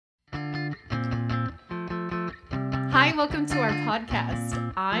Hi, welcome to our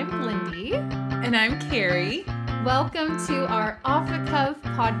podcast. I'm Lindy. And I'm Carrie. Welcome to our Off the Cuff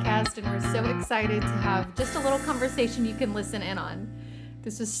podcast, and we're so excited to have just a little conversation you can listen in on.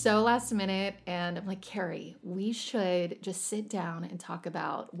 This was so last minute, and I'm like, Carrie, we should just sit down and talk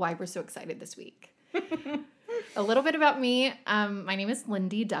about why we're so excited this week. A little bit about me. My name is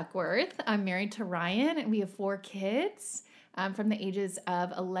Lindy Duckworth. I'm married to Ryan, and we have 4 kids from the ages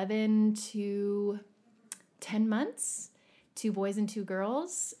of 11 to 10 months, 2 boys and 2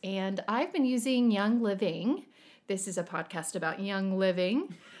 girls. And I've been using Young Living. This is a podcast about Young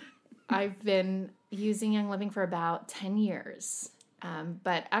Living. I've been using Young Living for about 10 years,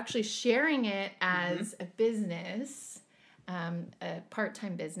 but actually sharing it as a business, a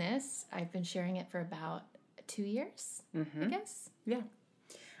part-time business. I've been sharing it for about 2 years, I guess. Yeah.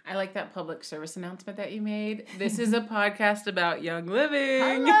 I like that public service announcement that you made. This is a podcast about Young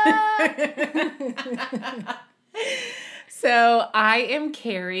Living. So I am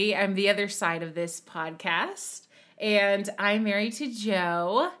Carrie. I'm the other side of this podcast. And I'm married to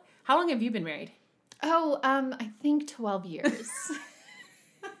Joe. How long have you been married? Oh, I think 12 years.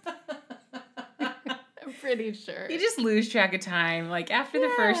 I'm pretty sure. You just lose track of time. Like after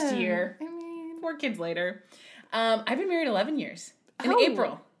the first year, I mean, 4 kids later. I've been married 11 years. In Oh.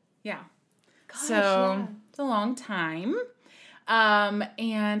 April. Yeah. gosh, So yeah. it's a long time.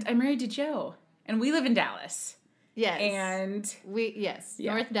 And I'm married to Joe. And we live in Dallas. Yes. And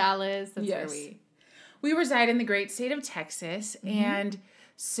Yeah. North Dallas. That's where Yes. we reside in the great state of Texas. And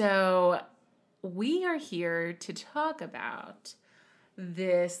so we are here to talk about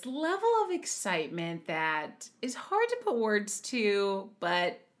this level of excitement that is hard to put words to,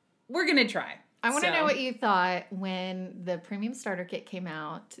 but we're going to try. I want to So- know what you thought when the premium starter kit came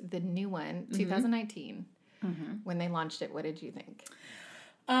out, the new one, 2019. When they launched it, what did you think?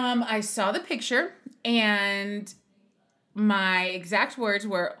 I saw the picture, and my exact words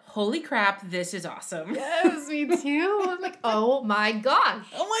were, "Holy crap, this is awesome." Yes, me too. I'm like, oh my gosh.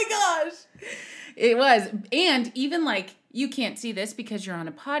 Oh my gosh. It was. And even like, you can't see this because you're on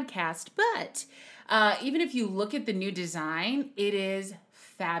a podcast, but even if you look at the new design, it is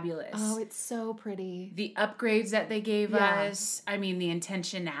fabulous. Oh, it's so pretty. The upgrades that they gave Yeah. us, I mean, the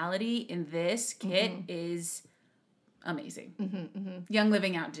intentionality in this kit is amazing. Young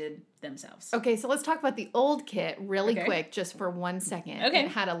Living outdid themselves. Okay, so let's talk about the old kit really Okay. quick, just for 1 second. Okay. It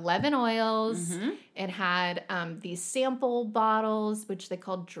had 11 oils. It had these sample bottles, which they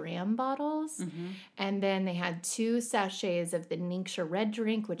called dram bottles. And then they had 2 sachets of the Ningxia Red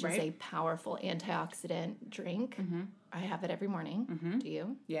drink, which is Right. a powerful antioxidant drink. I have it every morning. Do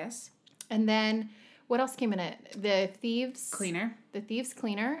you? Yes. And then what else came in it? The Thieves Cleaner. The Thieves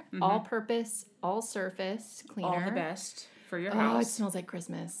Cleaner, all-purpose, all-surface cleaner. All the best for your Oh, it house smells like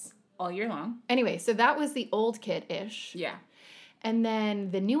Christmas. all year long. Anyway, so that was the old kit-ish. Yeah. And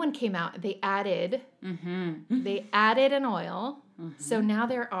then the new one came out. They added an oil. So now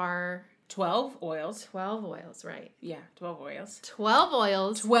there are 12 oils. 12 oils, right? Yeah, 12 oils. 12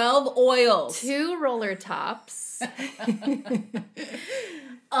 oils, 12 oils. 2 roller tops.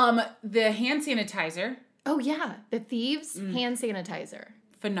 The hand sanitizer, Oh yeah, the Thieves hand sanitizer.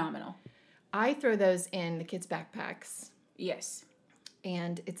 phenomenal. I throw those in the kids' backpacks, Yes,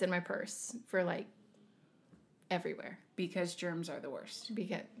 and it's in my purse for like everywhere. because germs are the worst.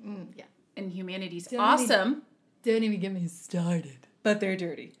 Because yeah, And humanity's Don't awesome, don't even get me started. but they're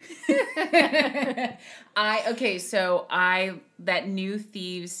dirty. That new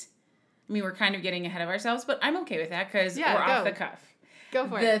Thieves, I mean, we're kind of getting ahead of ourselves, but I'm okay with that because Yeah, we're off go. the cuff. Go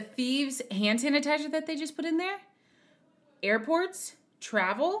for The it. Thieves hand sanitizer that they just put in there, airports,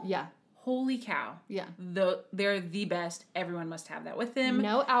 travel, Yeah, holy cow. yeah. They're the best. Everyone must have that with them.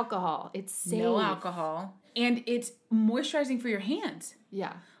 No alcohol. It's safe. No alcohol. And it's moisturizing for your hands.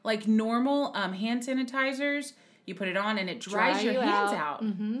 Yeah. Like normal hand sanitizers, you put it on and it dries Dry your you hands out. out.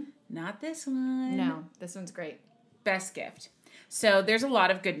 Not this one. No, this one's great. Best gift. So there's a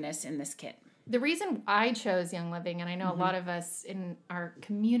lot of goodness in this kit. The reason I chose Young Living, and I know a lot of us in our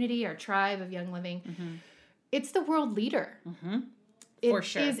community, our tribe of Young Living, it's the world leader. It For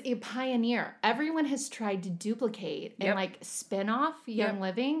sure. is a pioneer. Everyone has tried to duplicate and Yep. like spin off Young Yep.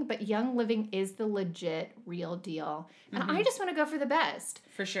 Living, but Young Living is the legit real deal. And I just want to go for the best.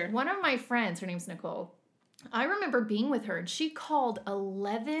 For sure. One of my friends, her name's Nicole, I remember being with her and she called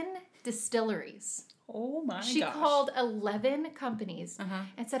 11 distilleries. Oh my She gosh. called 11 companies Uh-huh.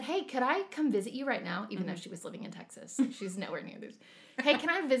 and said, hey, could I come visit you right now? Even though she was living in Texas. She's nowhere near this. Hey, can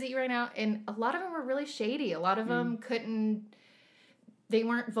I visit you right now? And a lot of them were really shady. A lot of them couldn't, they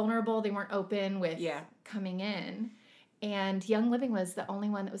weren't vulnerable. They weren't open with Yeah. coming in. And Young Living was the only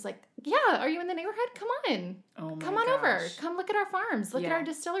one that was like, yeah, are you in the neighborhood? Come on. Oh my Come on over. gosh. Come look at our farms. Look at Yeah. our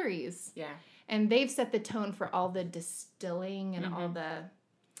distilleries. Yeah. And they've set the tone for all the distilling and all the,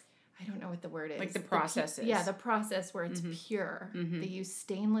 I don't know what the word is. Like the processes. The process where it's pure. They use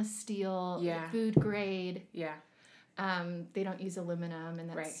stainless steel, Yeah. food grade. Yeah. They don't use aluminum, and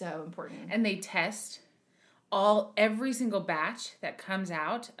that's so important. And they test every single batch that comes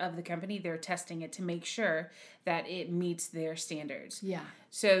out of the company. They're testing it to make sure that it meets their standards. Yeah.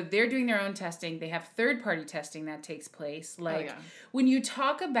 So they're doing their own testing. They have third-party testing that takes place. When you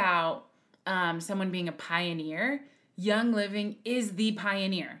talk about someone being a pioneer, Young Living is the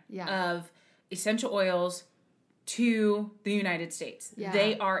pioneer of essential oils to the United States. Yeah.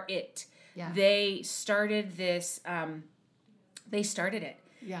 They are it. Yeah. They started this. They started it.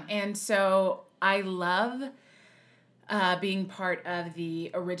 Yeah. And so I love being part of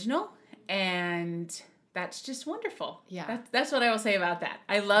the original, and that's just wonderful. Yeah. That's what I will say about that.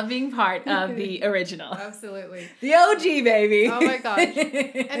 I love being part of the original. Absolutely. The OG, baby. Oh my gosh.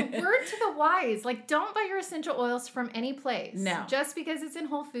 And word to the wise, like, don't buy your essential oils from any place. No. Just because it's in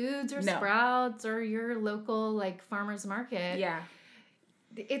Whole Foods or No. Sprouts or your local, like, farmer's market. Yeah.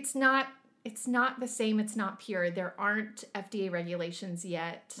 It's not the same. It's not pure. There aren't FDA regulations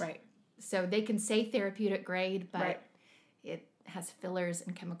yet. Right. So they can say therapeutic grade, but Right. it has fillers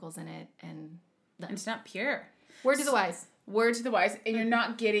and chemicals in it. And It's not pure. word to the wise. Word to the wise. And you're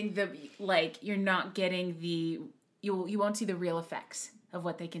not getting you won't see the real effects of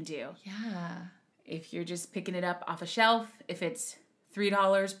what they can do. Yeah. If you're just picking it up off a shelf, if it's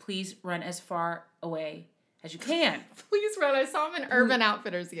 $3, please run as far away as you can. Please run. I saw them in Urban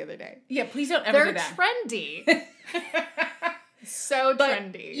Outfitters the other day. Yeah, please don't ever They're do that. trendy. So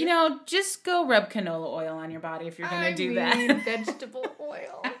trendy. You know, just go rub canola oil on your body if you're going to do that. Vegetable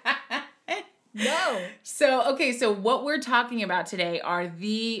oil. No. So what we're talking about today are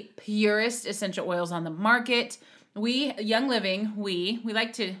the purest essential oils on the market. We, Young Living, we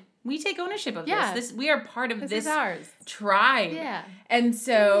take ownership of this. We are part of this is ours. tribe. Yeah. And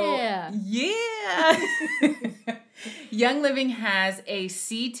so, Yeah. Young Living has a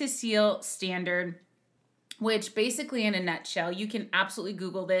Seed to Seal standard, which basically in a nutshell, you can absolutely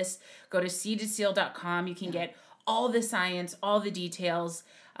Google this. Go to seedtoseal.com. You can get all the science, all the details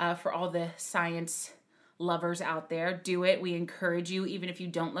for all the science lovers out there. Do it. We encourage you. Even if you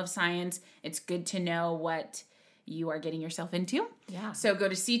don't love science, it's good to know what you are getting yourself into. Yeah. So go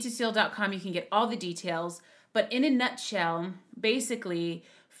to seedtoseal.com. You can get all the details. But in a nutshell, basically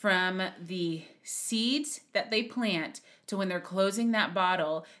from the seeds that they plant to when they're closing that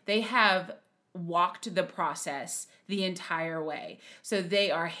bottle, they have walked the process the entire way. So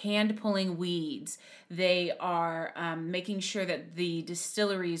they are hand pulling weeds. They are making sure that the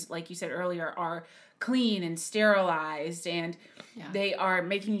distilleries, like you said earlier, are clean and sterilized, and they are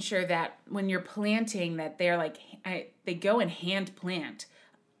making sure that when you're planting that they're like, they go and hand plant,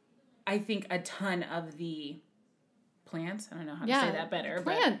 I think, a ton of the plants. I don't know how to say that better.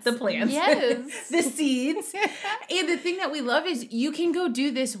 Plants. But the plants. Yes. The seeds. And the thing that we love is you can go do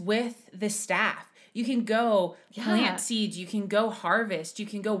this with the staff. You can go plant seeds. You can go harvest. You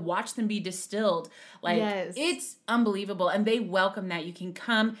can go watch them be distilled. It's unbelievable. And they welcome that. You can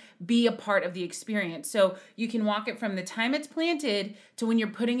come be a part of the experience. So you can walk it from the time it's planted to when you're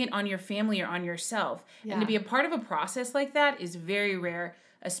putting it on your family or on yourself. Yeah. And to be a part of a process like that is very rare,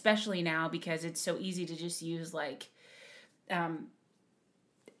 especially now because it's so easy to just use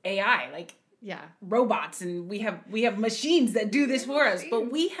AI, robots, and we have machines that do this for us. But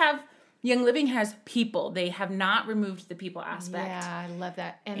Young Living has people. They have not removed the people aspect. Yeah, I love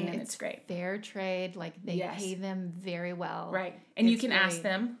that. And it's great. Fair trade. They pay them very well. Right. And you can ask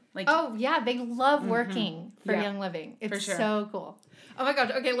them. They love working for Young Living. It's so cool. Oh my gosh.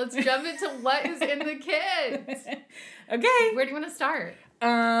 Okay, let's jump into what is in the kids. Okay. Where do you want to start?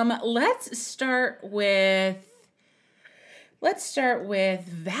 Let's start with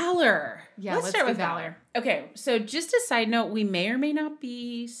Valor. Yeah, let's start with Valor. Okay, so just a side note, we may or may not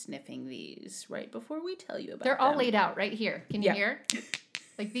be sniffing these right before we tell you about them. They're all laid out right here. Can you hear?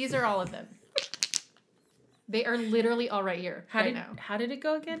 These are all of them. They are literally all right here now. How did it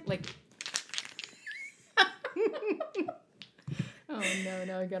go again? Oh,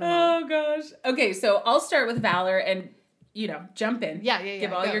 no, I got them all. Oh, gosh. Okay, so I'll start with Valor and, jump in. Yeah.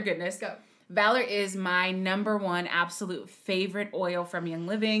 Give all your goodness. Go. Valor is my number one absolute favorite oil from Young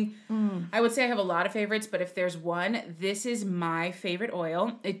Living. I would say I have a lot of favorites, but if there's one, this is my favorite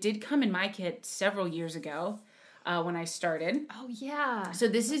oil. It did come in my kit several years ago when I started. Oh, yeah. So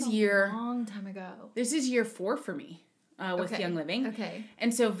this is a long time ago. This is year 4 for me. with Young Living. Okay.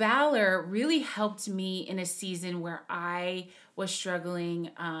 And so Valor really helped me in a season where I was struggling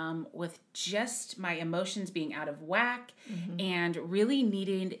with just my emotions being out of whack and really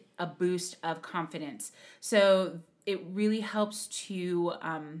needed a boost of confidence. So it really helps to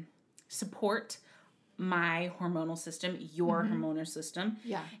support my hormonal system, your hormonal system.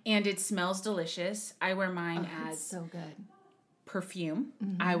 Yeah. And it smells delicious. I wear mine as It's so good. perfume,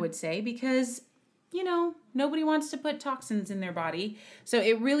 I would say, because, you know, nobody wants to put toxins in their body. So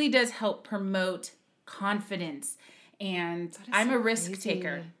it really does help promote confidence. And I'm a risk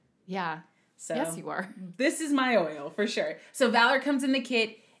taker. Yeah. So Yes, you are. this is my oil for sure. So Valor comes in the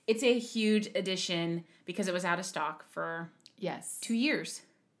kit. It's a huge addition because it was out of stock for Yes. 2 years.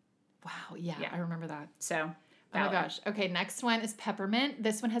 Wow. Yeah, Yeah. I remember that. So Oh my gosh. Okay, next one is peppermint.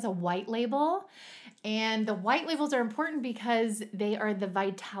 This one has a white label. And the white labels are important because they are the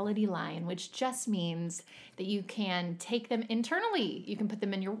vitality line, which just means that you can take them internally. You can put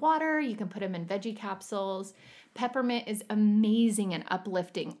them in your water, you can put them in veggie capsules. Peppermint is amazing and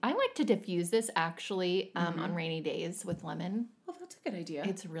uplifting. I like to diffuse this actually on rainy days with lemon. Well, that's a good idea.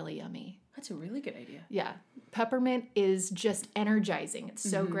 It's really yummy. That's a really good idea. Yeah. Peppermint is just energizing. It's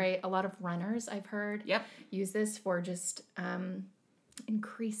so great. A lot of runners, I've heard, Yep. use this for just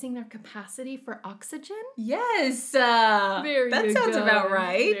increasing their capacity for oxygen. Yes. There that you sounds go. about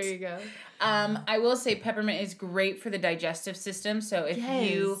right. There you go. I will say peppermint is great for the digestive system. So if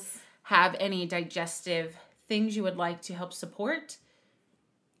you Yes. have any digestive things you would like to help support,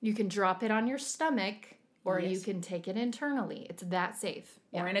 You can drop it on your stomach or you Yes. can take it internally. It's that safe.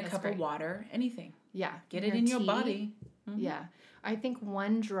 or Yeah, in a that's cup great. of water, anything. Yeah. Get it in your tea. body. Yeah. I think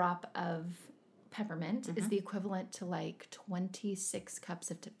 1 drop of peppermint is the equivalent to like 26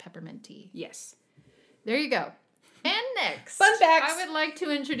 cups of peppermint tea. Yes. There you go. And next, Fun facts. I would like to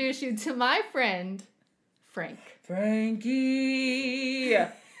introduce you to my friend, Frank. Frankie.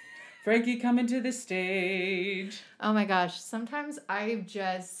 Frankie coming to the stage. Oh my gosh. Sometimes I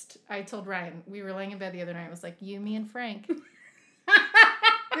told Ryan, we were laying in bed the other night. I was like, you, me, and Frank.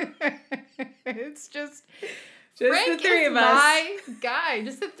 It's just Frank the three is of us. my guy.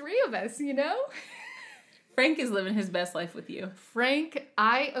 Just the 3 of us, you know? Frank is living his best life with you.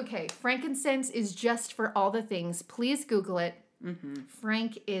 Frankincense is just for all the things. Please Google it.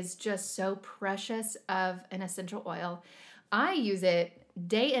 Frank is just so precious of an essential oil. I use it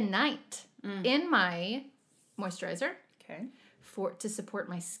day and night in my moisturizer Okay. to support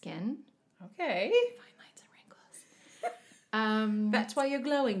my skin. Okay. Fine lines and wrinkles. That's why you're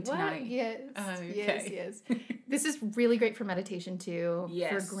glowing What? tonight. Yes. Okay. Yes. This is really great for meditation too.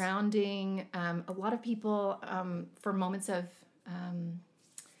 Yes. For grounding. A lot of people for moments of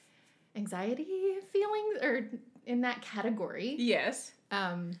anxiety feelings or in that category. Yes.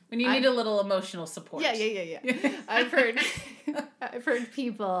 When When you need a little emotional support. Yeah. I've heard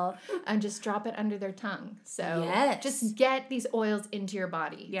people just drop it under their tongue. So Yes. just get these oils into your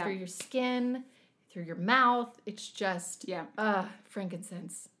body Yeah. through your skin, through your mouth. It's just Yeah.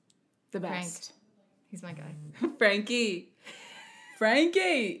 frankincense. The Frank. best. He's my guy. Frankie.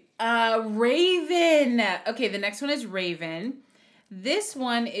 Raven. Okay, the next one is Raven. This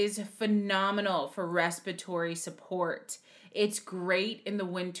one is phenomenal for respiratory support. It's great in the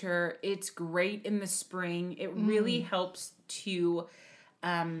winter. It's great in the spring. It really helps to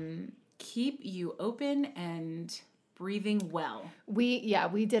keep you open and breathing well. We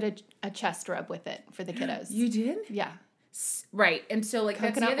did a chest rub with it for the kiddos. You did? Yeah. Right. And so like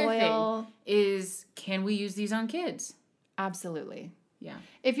Coconut that's the other oil. thing is, can we use these on kids? Absolutely. Yeah.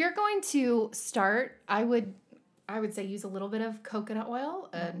 If you're going to start, I would say use a little bit of coconut oil.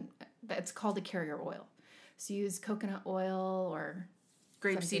 It's called a carrier oil. So use coconut oil or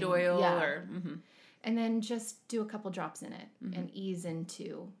Grapeseed something. oil Yeah. or and then just do a couple drops in it and ease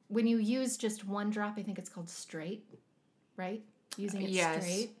into. When you use just 1 drop, I think it's called straight, right? Using it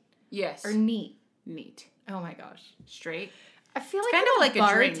straight Yes. or neat. Neat. Oh my gosh. Straight. I feel kind of like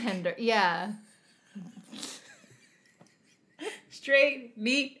a drink. bartender. Yeah. Straight,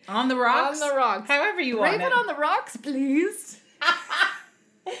 neat, on the rocks. On the rocks. However you want Raven it. on the rocks, please.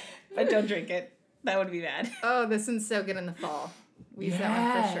 But don't drink it. That would be bad. Oh, this one's so good in the fall. We use that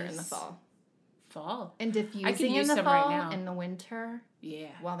one for sure in the Yes. fall. Fall. And diffusing in use the some right fall, now. in the winter, Yeah.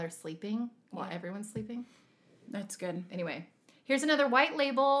 while they're sleeping, while everyone's sleeping. That's good. Anyway, here's another white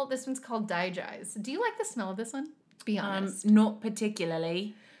label. This one's called Digize. Do you like the smell of this one? Be honest. Not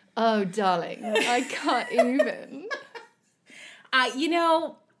particularly. Oh, darling, I can't even.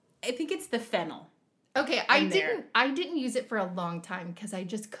 I think it's the fennel. Okay, In there. I didn't use it for a long time because I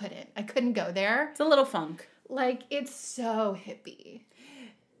just couldn't. I couldn't go there. It's a little funk. Like, it's so hippie.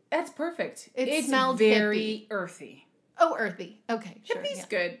 That's perfect. It it's smelled very earthy. Oh, earthy. Okay, sure. Hippie's Yeah.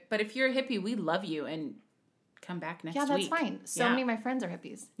 good, but if you're a hippie, we love you and come back next week. Yeah, that's fine. So many of my friends are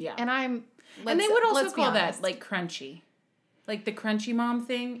hippies. Yeah. And And they would also call that like crunchy. Like the crunchy mom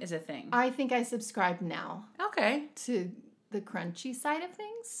thing is a thing. I think I subscribe now Okay. to the crunchy side of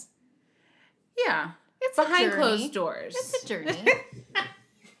things. Yeah. It's a behind journey. closed doors. It's a journey.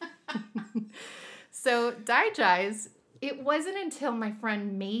 So, Digest, it wasn't until my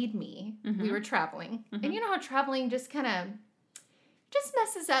friend made me, we were traveling. And you know how traveling just kind of, just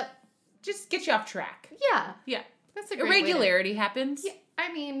messes up. Just get you off track. Yeah. Yeah. That's a great way to- Irregularity happens. Yeah,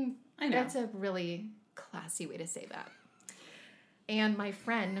 I mean, I know. that's a really classy way to say that. And my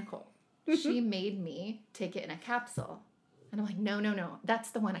friend, Nicole, she made me take it in a capsule. And I'm like, no,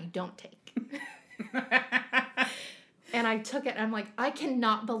 that's the one I don't take. And I took it and I'm like, I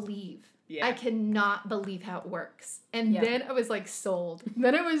cannot believe how it works. And then I was like sold.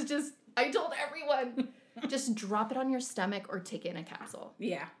 Then it was just, I told everyone, just drop it on your stomach or take it in a capsule.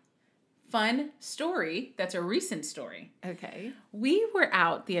 Yeah. Fun story. That's a recent story. Okay. We were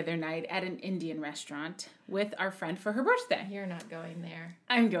out the other night at an Indian restaurant with our friend for her birthday. You're not going there.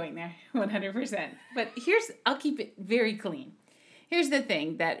 I'm going there 100%. But I'll keep it very clean. Here's the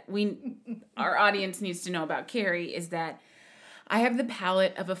thing that our audience needs to know about Carrie is that I have the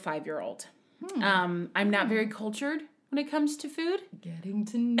palate of a 5-year-old. I'm not very cultured when it comes to food. Getting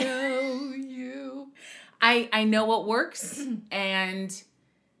to know you. I know what works, and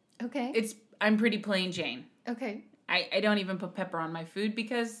Okay. I'm pretty plain Jane. Okay. I don't even put pepper on my food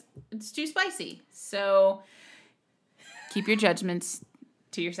because it's too spicy. So keep your judgments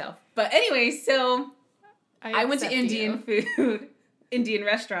to yourself. But anyway, so I went to Indian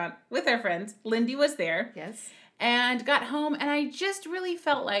restaurant with our friends. Lindy was there. Yes. And got home, and I just really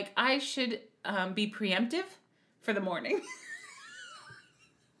felt like I should be preemptive for the morning.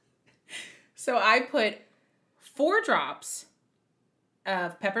 So I put 4 drops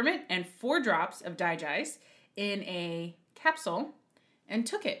of peppermint and 4 drops of Digest in a capsule and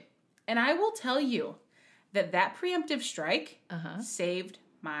took it. And I will tell you that preemptive strike saved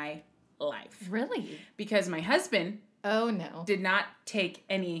my life. Really? Because my husband Oh, no. did not take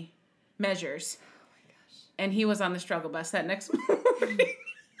any measures. And he was on the struggle bus that next morning.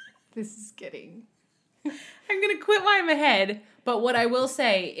 This is getting... I'm going to quit while I'm ahead. But what I will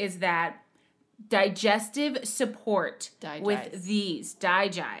say is that digestive support with these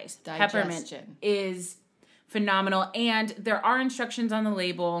Digest peppermint is phenomenal. And there are instructions on the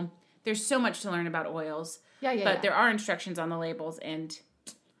label. There's so much to learn about oils. But there are instructions on the labels. And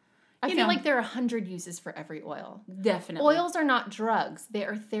I feel like there are 100 uses for every oil. Definitely. Oils are not drugs. They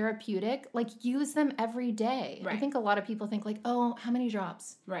are therapeutic. Like, use them every day. Right. I think a lot of people think like, oh, how many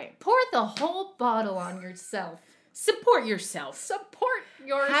drops? Right. Pour the whole bottle on yourself. Support yourself. Support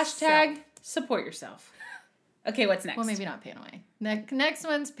yourself. Hashtag support yourself. Okay, what's next? Well, maybe not Panaway. Next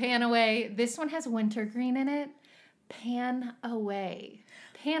one's Panaway. This one has wintergreen in it. Panaway.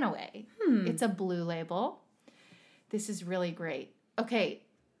 It's a blue label. This is really great. Okay.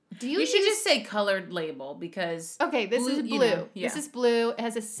 You should just say colored label because... Okay, this is blue. This is blue. It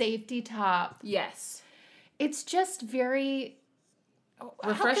has a safety top. Yes. It's just very...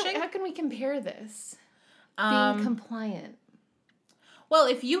 refreshing? How can we compare this? Being compliant. Well,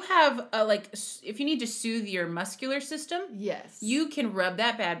 if you have, if you need to soothe your muscular system... Yes. You can rub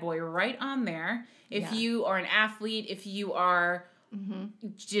that bad boy right on there. If you are an athlete, if you are...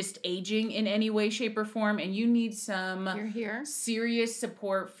 just aging in any way, shape, or form, and you need some serious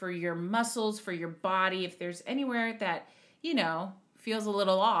support for your muscles, for your body, if there's anywhere that, feels a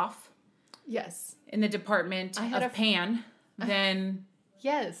little off. Yes. In the department of pan, then...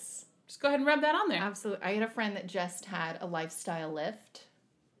 Yes. Just go ahead and rub that on there. Absolutely. I had a friend that just had a lifestyle lift,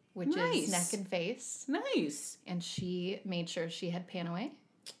 which is neck and face. Nice. And she made sure she had Panaway.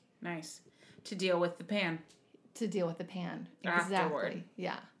 Nice. To deal with the pan. Afterward. Exactly.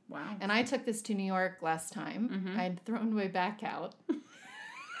 Yeah. Wow. And I took this to New York last time. I'd thrown my back out.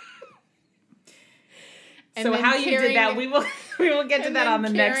 So how you did that, we will get to that on the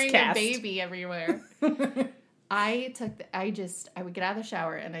next cast. A baby everywhere. I would get out of the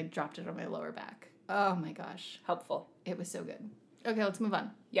shower and I dropped it on my lower back. Oh my gosh. Helpful. It was so good. Okay, let's move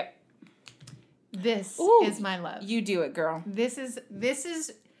on. Yep. This is my love. You do it, girl. This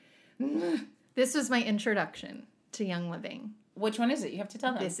was my introduction to Young Living. Which one is it? You have to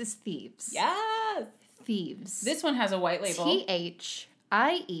tell them. This is Thieves. Yes. Thieves. This one has a white label. Thieves.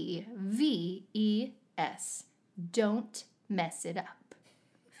 Don't mess it up.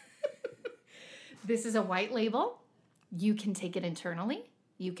 This is a white label. You can take it internally.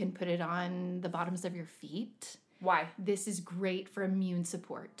 You can put it on the bottoms of your feet. Why? This is great for immune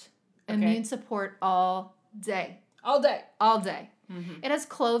support. Okay. Immune support all day. All day. All day. It has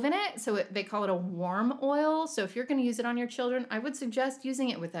clove in it, so they call it a warm oil. So if you're going to use it on your children, I would suggest using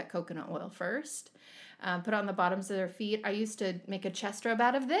it with that coconut oil first. Put it on the bottoms of their feet. I used to make a chest rub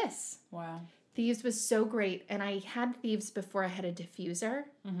out of this. Wow. Thieves was so great, and I had Thieves before I had a diffuser,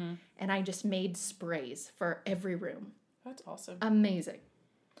 and I just made sprays for every room. That's awesome. Amazing.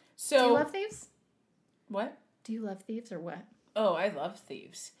 So, do you love Thieves? What? Do you love Thieves or what? Oh, I love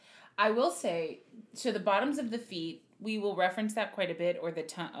Thieves. I will say, so the bottoms of the feet, we will reference that quite a bit, or the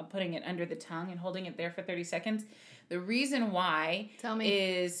tongue, putting it under the tongue and holding it there for 30 seconds. The reason why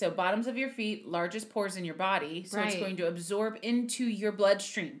is so bottoms of your feet, largest pores in your body, so it's going to absorb into your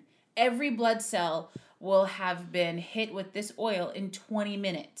bloodstream. Every blood cell will have been hit with this oil in 20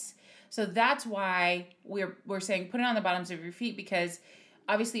 minutes. So that's why we're saying put it on the bottoms of your feet, because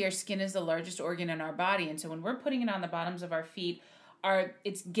obviously our skin is the largest organ in our body. And so when we're putting it on the bottoms of our feet,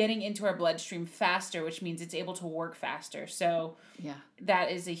 it's getting into our bloodstream faster, which means it's able to work faster. So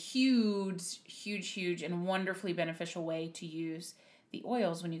that is a huge and wonderfully beneficial way to use the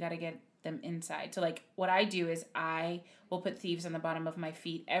oils when you got to get them inside. So like what I do is I will put Thieves on the bottom of my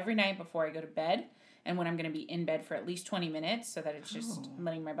feet every night before I go to bed, and when I'm going to be in bed for at least 20 minutes, so that it's just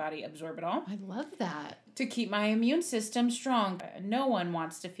letting my body absorb it all. I love that. To keep my immune system strong. No one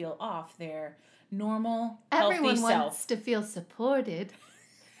wants to feel off their normal, healthy Everyone self. wants to feel supported.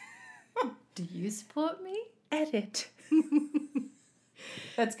 Do you support me? Edit.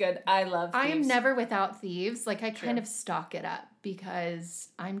 That's good. I love Thieves. I am never without Thieves. Like, I kind of stock it up because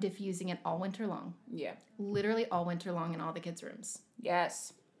I'm diffusing it all winter long. Yeah. Literally all winter long in all the kids' rooms.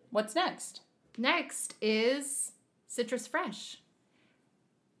 Yes. What's next? Next is Citrus Fresh.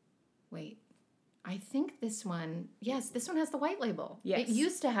 Wait. I think this one has the white label. Yes. It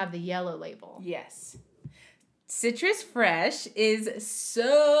used to have the yellow label. Yes. Citrus Fresh is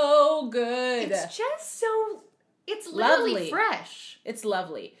so good. It's just so, it's literally lovely. fresh. It's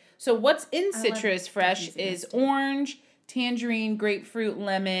lovely. So what's in Citrus Fresh is orange, tangerine, grapefruit,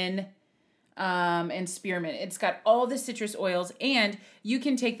 lemon, and spearmint. It's got all the citrus oils, and you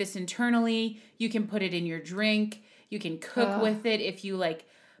can take this internally. You can put it in your drink. You can cook with it if you like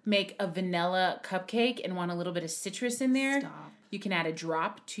make a vanilla cupcake and want a little bit of citrus in there. Stop. You can add a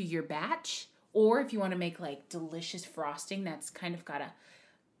drop to your batch, or if you want to make like delicious frosting that's kind of got a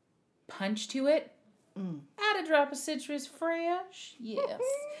punch to it, add a drop of citrus fresh. Yes.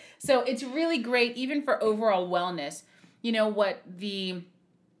 So it's really great even for overall wellness. You know what the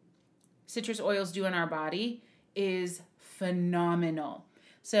citrus oils do in our body is phenomenal.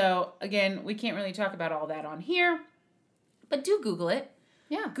 So again, we can't really talk about all that on here, but do Google it.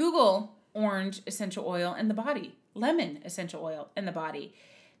 Yeah. Google orange essential oil in the body, lemon essential oil in the body.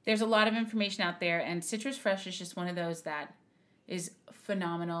 There's a lot of information out there, and Citrus Fresh is just one of those that is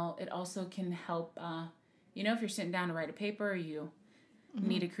phenomenal. It also can help, if you're sitting down to write a paper, or you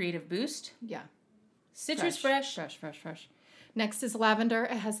need a creative boost. Yeah. Citrus Fresh. Fresh. Next is lavender.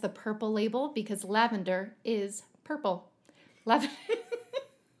 It has the purple label because lavender is purple.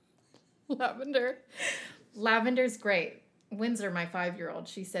 Lavender's great. Windsor, my 5-year-old,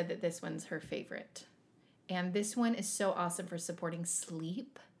 she said that this one's her favorite. And this one is so awesome for supporting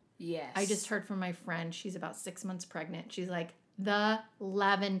sleep. Yes. I just heard from my friend, she's about 6 months pregnant. She's like, the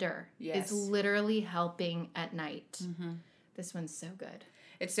lavender is literally helping at night. Mm-hmm. This one's so good.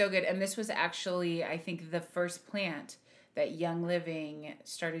 It's so good. And this was actually, I think, the first plant that Young Living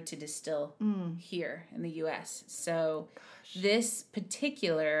started to distill here in the U.S. So this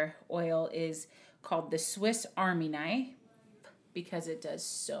particular oil is called the Swiss Army Knife, because it does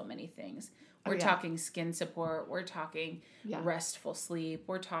so many things. We're talking skin support. We're talking restful sleep.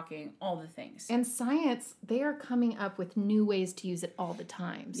 We're talking all the things. And science, they are coming up with new ways to use it all the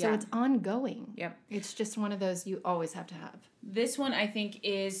time. So it's ongoing. Yep. It's just one of those you always have to have. This one, I think,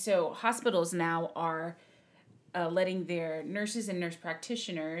 is, so hospitals now are letting their nurses and nurse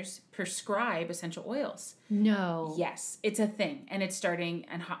practitioners prescribe essential oils. No. Yes, it's a thing. And it's starting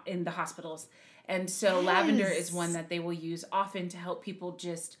in the hospitals. And so lavender is one that they will use often to help people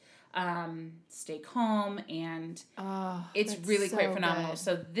just stay calm, and it's really so quite phenomenal. good.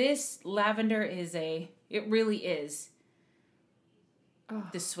 So this lavender it really is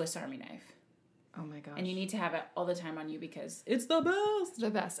the Swiss Army knife. Oh my gosh. And you need to have it all the time on you because it's the best. The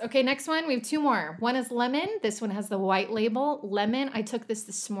best. Okay, next one. We have 2 more. One is lemon. This one has the white label. Lemon, I took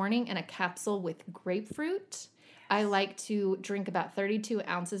this morning in a capsule with grapefruit. I like to drink about 32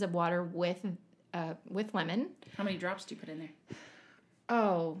 ounces of water with lemon. How many drops do you put in there?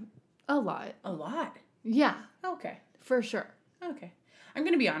 Oh, a lot. A lot? Yeah. Okay. For sure. Okay. I'm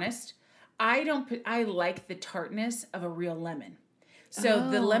going to be honest. I like the tartness of a real lemon.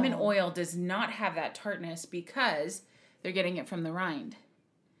 So the lemon oil does not have that tartness because they're getting it from the rind.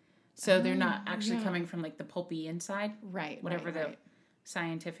 So they're not actually coming from like the pulpy inside. Right. Whatever the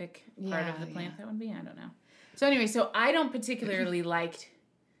scientific part of the plant that would be. I don't know. So anyway, so I don't particularly like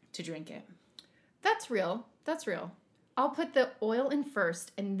to drink it. That's real. That's real. I'll put the oil in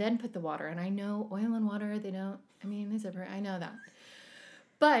first and then put the water. And I know oil and water, they know I know that.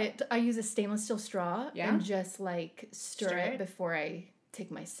 But I use a stainless steel straw and just like stir it before I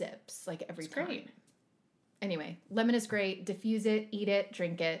take my sips, like every time. Great. Anyway, lemon is great. Diffuse it, eat it,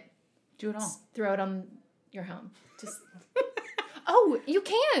 drink it. Do it all. Throw it on your home. Just Oh, you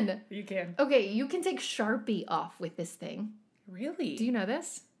can. You can. Okay, you can take Sharpie off with this thing. Really? Do you know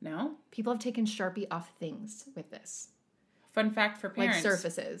this? No. People have taken Sharpie off things with this. Fun fact for parents. Like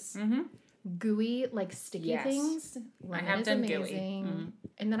surfaces. Mm-hmm. Gooey, like sticky things. Lemon I have done amazing. gooey. Mm-hmm.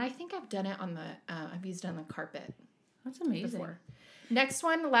 And then I think I've done it on the, I've used it on the carpet. That's amazing. Before. Next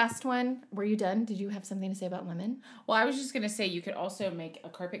one, last one. Were you done? Did you have something to say about lemon? Well, I was just going to say you could also make a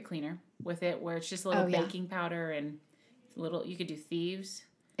carpet cleaner with it where it's just a little baking powder and little, you could do thieves.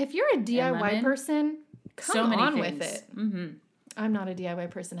 If you're a DIY person, come on with it. Mm-hmm. I'm not a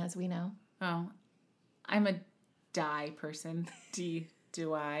DIY person, as we know. Oh, I'm a dye person.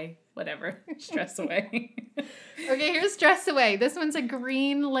 Do I? Whatever. Stress away. Okay, here's Stress Away. This one's a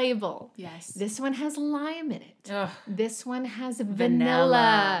green label. Yes. This one has lime in it. Ugh. This one has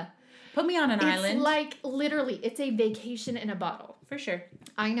vanilla. Put me on an island. It's like, literally, it's a vacation in a bottle. For sure.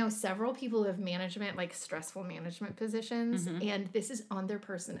 I know several people who have management, like stressful management positions, and this is on their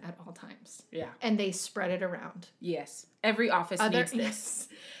person at all times. Yeah. And they spread it around. Yes. Every office needs this. Yes.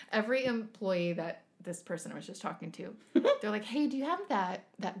 Every employee that this person I was just talking to, they're like, hey, do you have that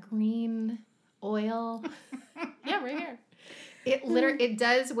green oil? Yeah, right here. It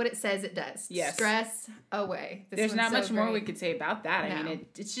does what it says it does. Yes. Stress away. There's not much more we could say about that. No. I mean,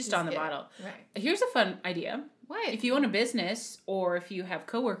 it's just on the bottle. Right. Here's a fun idea. What? If you own a business or if you have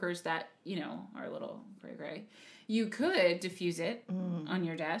coworkers that, are a little gray, you could diffuse it on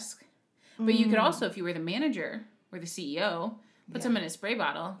your desk. But you could also, if you were the manager or the CEO, put some in a spray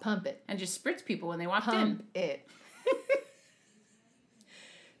bottle. Pump it. And just spritz people when they walked in. Pump it.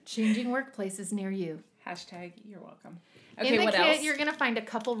 Changing workplaces near you. # you're welcome. Okay, in the what kit, else? You're going to find a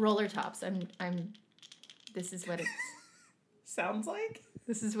couple roller tops. This is what it sounds like.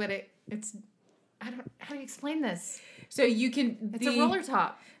 This is what it's, how do you explain this? So you can, it's a roller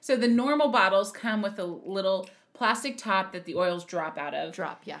top. So the normal bottles come with a little plastic top that the oils drop out of.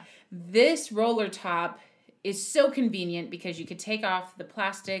 Yeah. This roller top is so convenient because you could take off the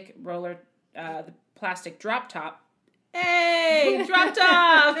plastic roller, the plastic drop top. Hey, drop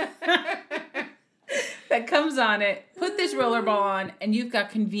top! That comes on it. Put this roller ball on, and you've got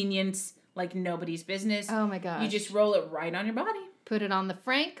convenience like nobody's business. Oh my gosh. You just roll it right on your body. Put it on the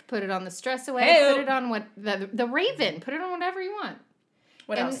Frank, put it on the Stress Away, Hey-o. put it on the Raven, put it on whatever you want.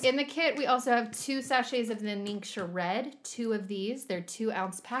 What else? In the kit, we also have 2 sachets of the Ningxia Red, 2 of these. They're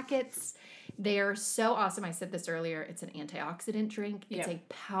 2-ounce packets. They are so awesome. I said this earlier. It's an antioxidant drink. It's a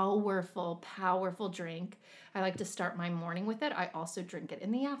powerful, powerful drink. I like to start my morning with it. I also drink it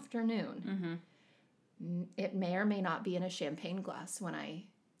in the afternoon. Mm-hmm. It may or may not be in a champagne glass when I,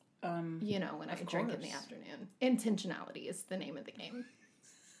 when I drink in the afternoon. Intentionality is the name of the game.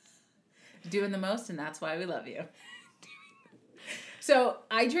 Doing the most, and that's why we love you. So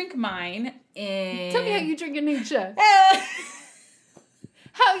I drink mine in. Tell me how you drink a Ningxia.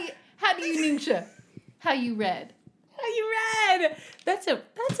 How do you Ningxia? How you read? How you read? That's a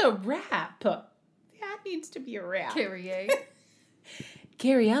rap. That needs to be a rap. Carrier.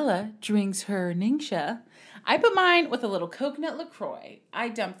 Gabriella drinks her Ningxia. I put mine with a little coconut LaCroix. I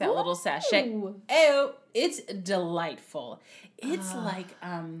dumped that little sachet. Oh, it's delightful. It's like,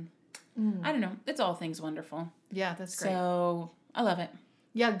 I don't know. It's all things wonderful. Yeah, that's great. So, I love it.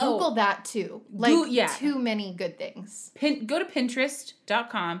 Yeah, Google that too. Too many good things. Go to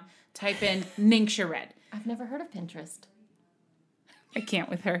Pinterest.com, type in Ningxia Red. I've never heard of Pinterest. I can't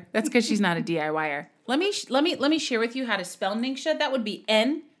with her. That's because she's not a DIYer. Let me share with you how to spell Ningxia. That would be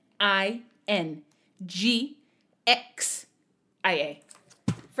Ningxia.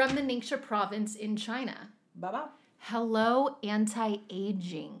 From the Ningxia province in China. Bye-bye. Hello,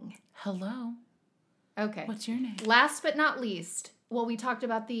 anti-aging. Hello. Okay. What's your name? Last but not least, well, we talked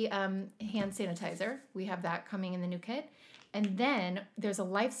about the hand sanitizer. We have that coming in the new kit. And then there's a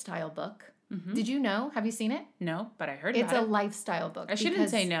lifestyle book. Mm-hmm. Did you know? Have you seen it? No, but I heard about it. It's a lifestyle book. I shouldn't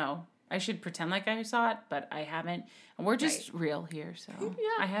say no. I should pretend like I saw it, but I haven't. And we're just real here, so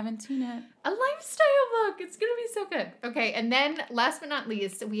I haven't seen it. A lifestyle book. It's going to be so good. Okay, and then last but not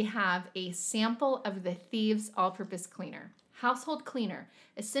least, we have a sample of the Thieves All-Purpose Cleaner. household cleaner,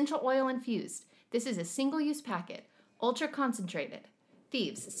 essential oil infused. This is a single-use packet, ultra concentrated.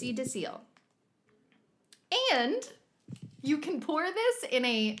 Thieves, seed to seal. And you can pour this in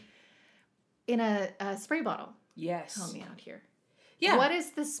a spray bottle. Yes. Help me out here. Yeah. What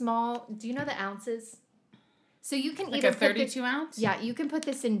is the small? Do you know the ounces? So you can like either a 32 ounce? Yeah, you can put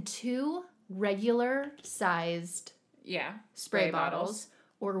this in 2 regular sized spray bottles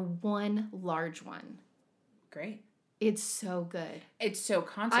or 1 large one. Great. It's so good. It's so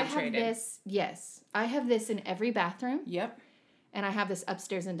concentrated. I have this in every bathroom. Yep. And I have this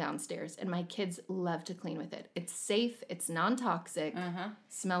upstairs and downstairs, and my kids love to clean with it. It's safe, it's non-toxic,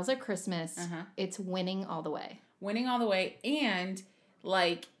 smells like Christmas. It's winning all the way. Winning all the way, and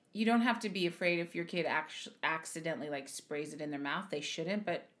like you don't have to be afraid if your kid accidentally like sprays it in their mouth. They shouldn't,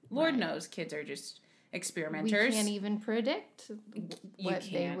 but Lord knows kids are just experimenters. We can't even predict what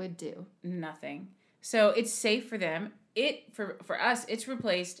they would do. Nothing. So it's safe for them. For us, it's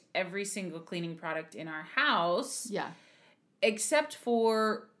replaced every single cleaning product in our house. Yeah. Except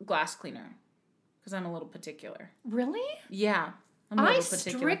for glass cleaner, because I'm a little particular. Really? Yeah. I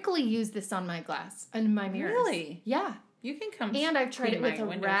strictly use this on my glass and my mirrors. Really? Yeah. You can come. And I've tried it with a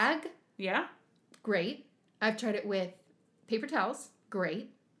rag. Yeah. Great. I've tried it with paper towels. Great.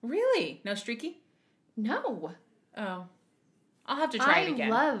 Really? No streaky? No. Oh. I'll have to try it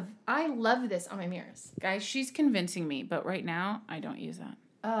again. I love this on my mirrors. Guys, she's convincing me, but right now I don't use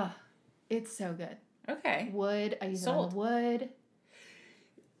that. It's so good. Okay. Wood. I use it on the wood.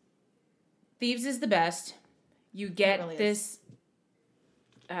 Thieves is the best. You get this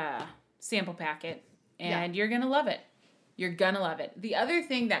sample packet, and you're going to love it. You're going to love it. The other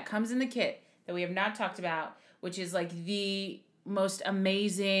thing that comes in the kit that we have not talked about, which is like the most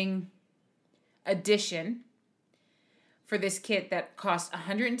amazing addition for this kit that costs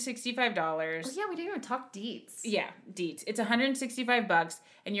 $165. Oh, yeah, we didn't even talk deets. Yeah, deets. It's $165,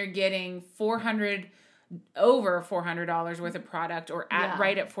 and you're getting over $400 worth of product, or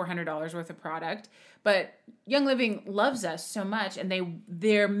right at $400 worth of product. But Young Living loves us so much, and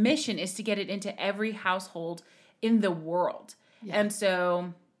their mission is to get it into every household in the world. Yeah. And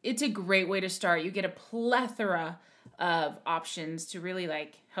so it's a great way to start. You get a plethora of options to really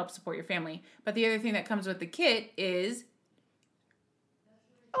like help support your family. But the other thing that comes with the kit is,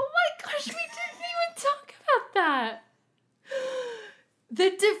 oh my gosh, we didn't even talk about that.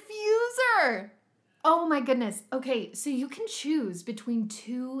 The diffuser. Oh my goodness. Okay, so you can choose between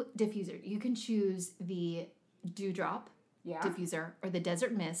 2 diffusers. You can choose the Dewdrop diffuser or the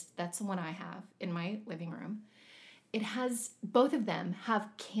Desert Mist. That's the one I have in my living room. Both of them have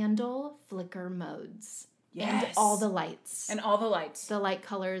candle flicker modes. Yes. And all the lights. The light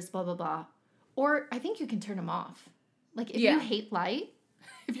colors, blah, blah, blah. Or I think you can turn them off. Like if you hate light,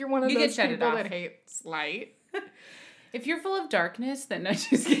 if you're one of those people that hates light. If you're full of darkness, then no,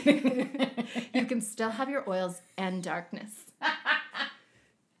 just kidding. You can still have your oils and darkness.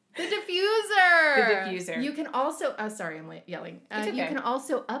 The diffuser. You can also, sorry, I'm yelling. It's okay. You can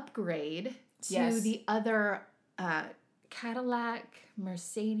also upgrade to the other Cadillac,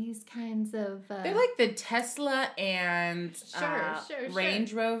 Mercedes kinds of. They're like the Tesla and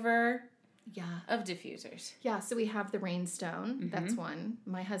Range Rover. Yeah. Of diffusers. Yeah, so we have the Rainstone. Mm-hmm. That's one.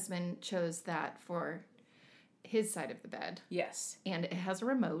 My husband chose that for his side of the bed. Yes. And it has a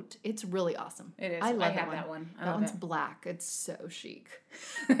remote. It's really awesome. It is. I love that one. That one's black. It's so chic.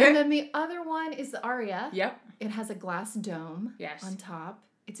 And then the other one is the Aria. Yep. It has a glass dome on top.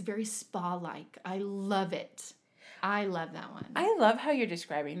 It's very spa-like. I love it. I love that one. I love how you're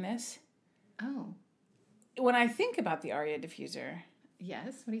describing this. Oh. When I think about the Aria diffuser.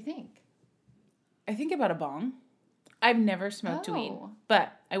 Yes? What do you think? I think about a bong. I've never smoked weed,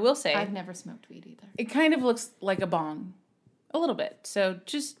 but I will say I've never smoked weed either. It kind of looks like a bong, a little bit. So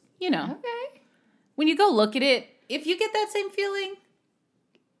just, okay. When you go look at it, if you get that same feeling,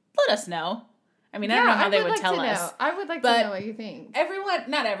 let us know. I mean, I don't know how they would tell us. I would like to know what you think.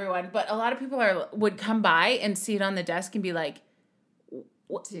 Not everyone, but a lot of people would come by and see it on the desk and be like,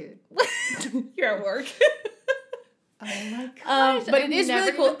 what? Dude, you're at work. Oh my gosh. But it is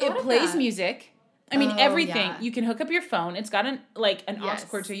really cool. It plays music. I mean, everything. Yeah. You can hook up your phone. It's got an aux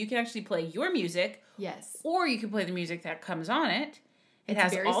cord, so you can actually play your music. Yes. Or you can play the music that comes on it. It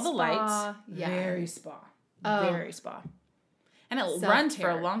has all the lights. Yeah. Very spa. Very spa. And it runs for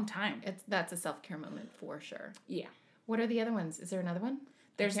a long time. That's a self-care moment for sure. Yeah. What are the other ones? Is there another one?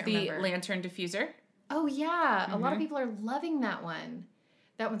 There's the lantern diffuser. Oh, yeah. Mm-hmm. A lot of people are loving that one.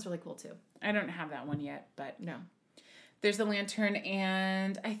 That one's really cool, too. I don't have that one yet, but no. There's the lantern,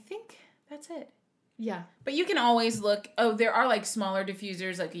 and I think that's it. Yeah. But you can always look. Oh, there are like smaller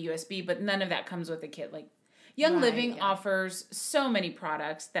diffusers, like a USB, but none of that comes with the kit. Like, Young Right, Living yeah. offers so many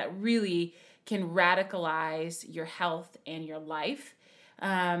products that really can radicalize your health and your life.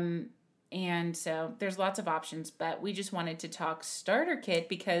 And so there's lots of options, but we just wanted to talk starter kit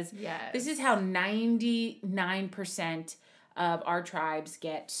because Yes. this is how 99% of our tribes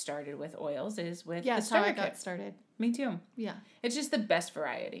get started with oils is with Yeah, the that's how I starter got kit. started. Me too. Yeah. It's just the best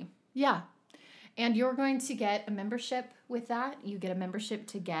variety. Yeah. And you're going to get a membership with that. You get a membership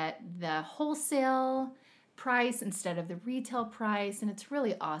to get the wholesale price instead of the retail price, and it's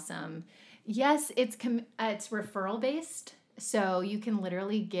really awesome. Yes, it's referral based, so you can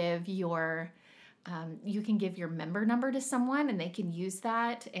literally give your member number to someone, and they can use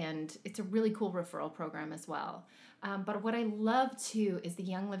that, and it's a really cool referral program as well. But what I love too is the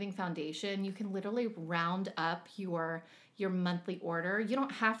Young Living Foundation. You can literally round up your monthly order. You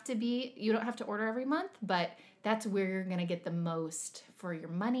don't have to order every month, but that's where you're going to get the most for your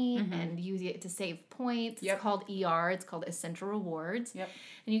money, and you get to save points. Yep. It's called ER. It's called Essential Rewards. Yep.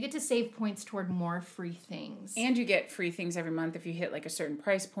 And you get to save points toward more free things. And you get free things every month if you hit like a certain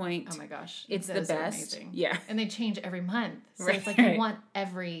price point. Oh my gosh. It's the those are best. amazing. Yeah. And they change every month. So Right. it's like you want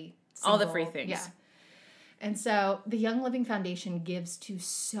every All the single- free things. Yeah. And so the Young Living Foundation gives to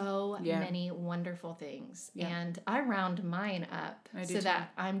so Yeah. many wonderful things. Yeah. And I round mine up I do so too.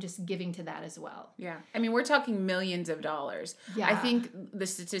 that I'm just giving to that as well. Yeah. I mean, we're talking millions of dollars. Yeah. I think the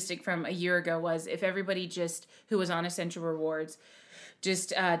statistic from a year ago was if everybody who was on Essential Rewards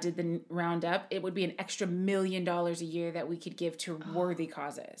just did the roundup, it would be an extra $1 million a year that we could give to worthy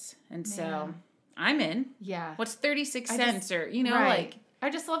causes. And so Man. I'm in. Yeah. What's 36 I cents just- or, Right. like, I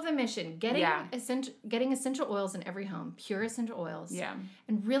just love the mission. Getting Yeah. essential oils in every home, pure essential oils. yeah.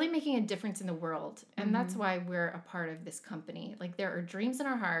 And really making a difference in the world. And that's why we're a part of this company. Like there are dreams in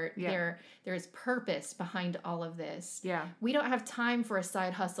our heart. Yeah. There is purpose behind all of this. Yeah. We don't have time for a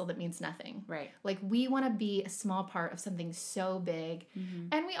side hustle that means nothing. Right. Like we want to be a small part of something so big.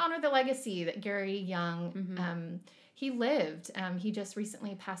 And we honor the legacy that Gary Young he lived. He just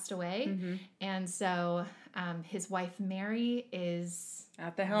recently passed away. And so his wife Mary is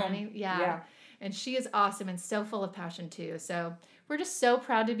At the helm. running, Yeah. and she is awesome and so full of passion too. So we're just so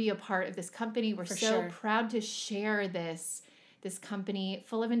proud to be a part of this company. We're For so sure. proud to share this company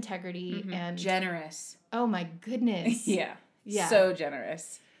full of integrity and Generous. oh my goodness. Yeah. Yeah. So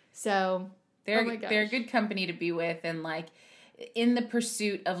generous. So They're oh my they're a gosh. good company to be with, and like in the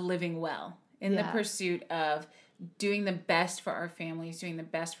pursuit of living well, in the Yeah. pursuit of doing the best for our families, doing the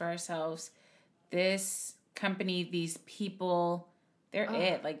best for ourselves. This company, these people, they're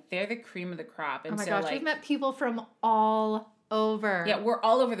it. Like they're the cream of the crop. And Oh my so gosh, like we've met people from all over. yeah, we're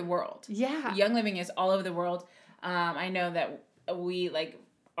all over the world. Yeah. Young Living is all over the world. I know that we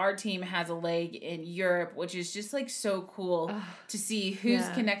our team has a leg in Europe, which is just like so cool to see who's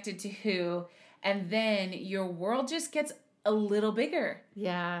Yeah. connected to who. And then your world just gets a little bigger.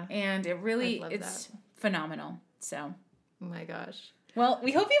 Yeah. And it really, I love it's phenomenal. So, Oh my gosh. well,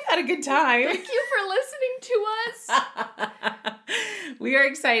 we hope you've had a good time. Thank you for listening to us. We are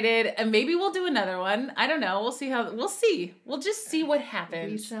excited, and maybe we'll do another one. I don't know. We'll see. We'll just see what We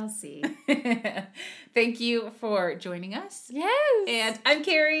happens. shall see. Thank you for joining us. Yes. And I'm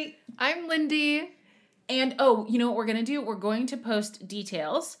Carrie. I'm Lindy. And oh, you know what we're going to do? We're going to post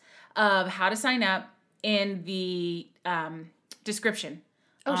details of how to sign up in the description.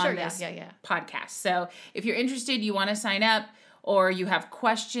 Oh, on sure. this Yeah. podcast. So if you're interested, you want to sign up, or you have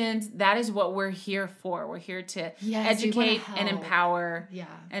questions, that is what we're here for. We're here to Yes, we wanna educate and help. empower. Yeah.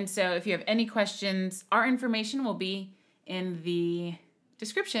 And so if you have any questions, our information will be in the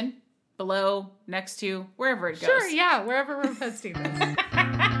description below, next to, wherever it goes. Sure, yeah, wherever we're posting this.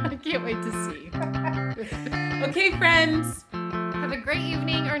 I can't wait to see. Okay, friends. Have a great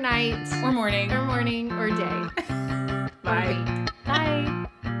evening or night Or morning. or morning or day. Or Bye. week. Bye.